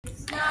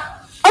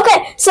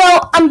So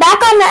I'm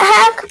back on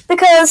Nethack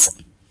because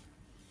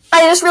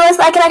I just realized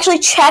that I can actually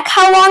check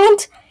how long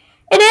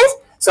it is.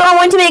 So I'm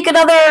going to make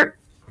another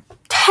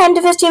 10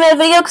 to 15 minute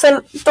video because I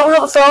don't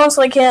have a phone,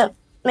 so I can't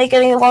make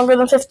it any longer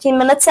than 15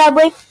 minutes,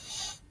 sadly.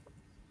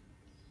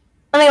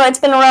 Anyway, it's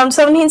been around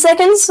 17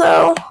 seconds,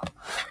 so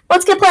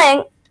let's get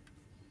playing.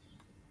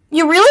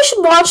 You really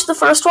should watch the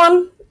first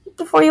one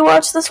before you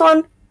watch this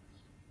one.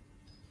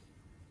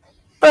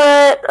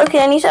 But,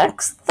 okay, I need to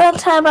X that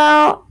tab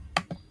out.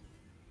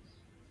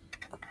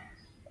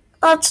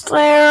 That's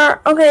there.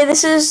 Okay,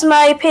 this is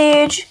my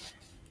page.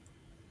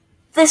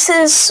 This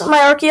is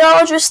my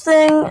archaeologist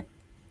thing.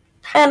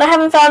 And I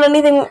haven't found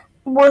anything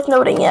worth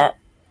noting yet.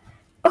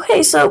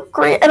 Okay, so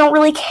great. I don't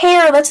really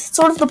care. That's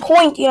sort of the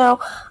point, you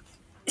know.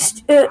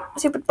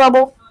 Stupid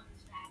bubble.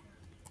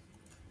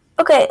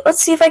 Okay,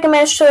 let's see if I can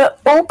manage to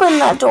open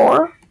that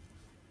door.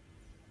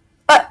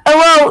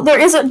 Hello, there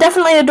is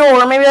definitely a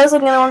door. Maybe I was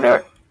looking at the wrong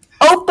door.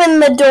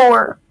 Open the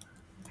door.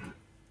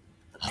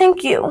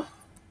 Thank you.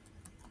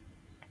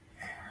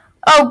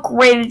 Oh,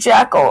 great,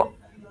 jackal.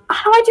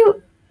 How do I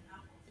do?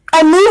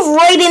 I move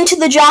right into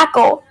the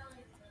jackal.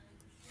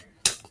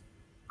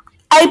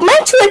 I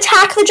meant to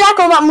attack the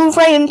jackal, not move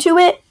right into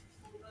it.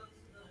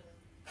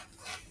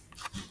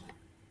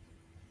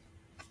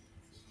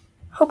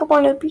 Hope I'm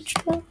on a beach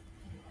today.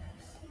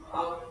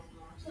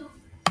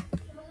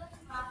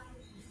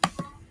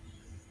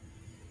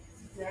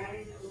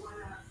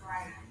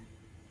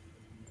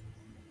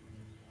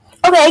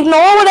 Okay,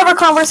 ignore whatever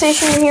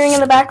conversation you're hearing in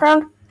the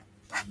background,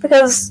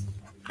 because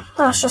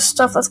that's just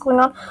stuff that's going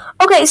on.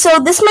 Okay, so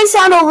this might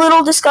sound a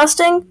little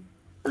disgusting.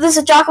 There's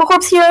a jackal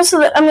corpse here, so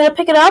that I'm going to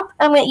pick it up,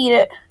 and I'm going to eat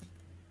it.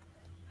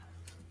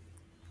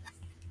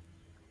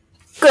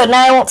 Good,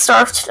 now I won't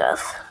starve to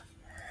death.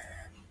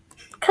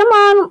 Come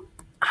on.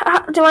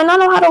 Do I not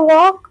know how to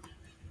walk?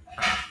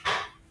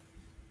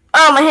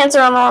 Oh, my hands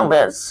are on the wrong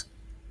bits.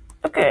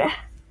 Okay.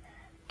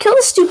 Kill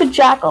the stupid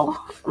jackal.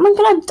 I'm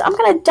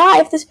gonna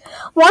die if this.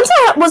 Once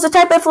I was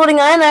attacked by floating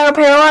iron, I got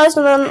paralyzed,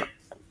 and then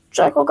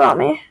jackal got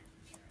me.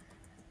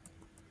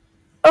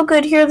 Oh,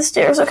 good. Here are the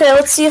stairs. Okay,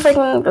 let's see if I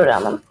can go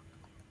down them.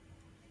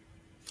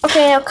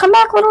 Okay, now come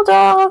back, little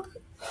dog.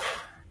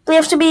 We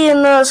have to be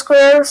in the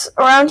squares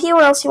around here,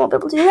 or else you won't be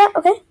able to do that.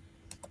 Okay.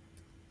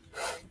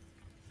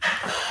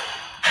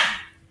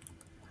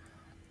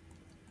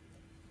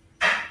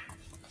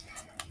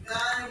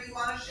 If you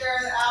want to share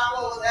the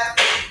apple with that,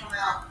 come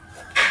out.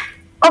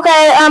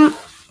 Okay,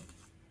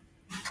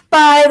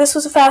 bye. This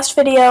was a fast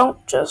video.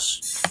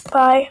 Just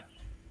bye.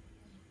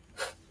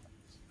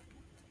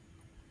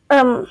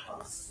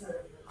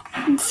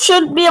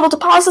 Should be able to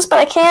pause this, but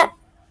I can't.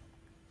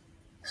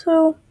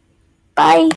 So, bye.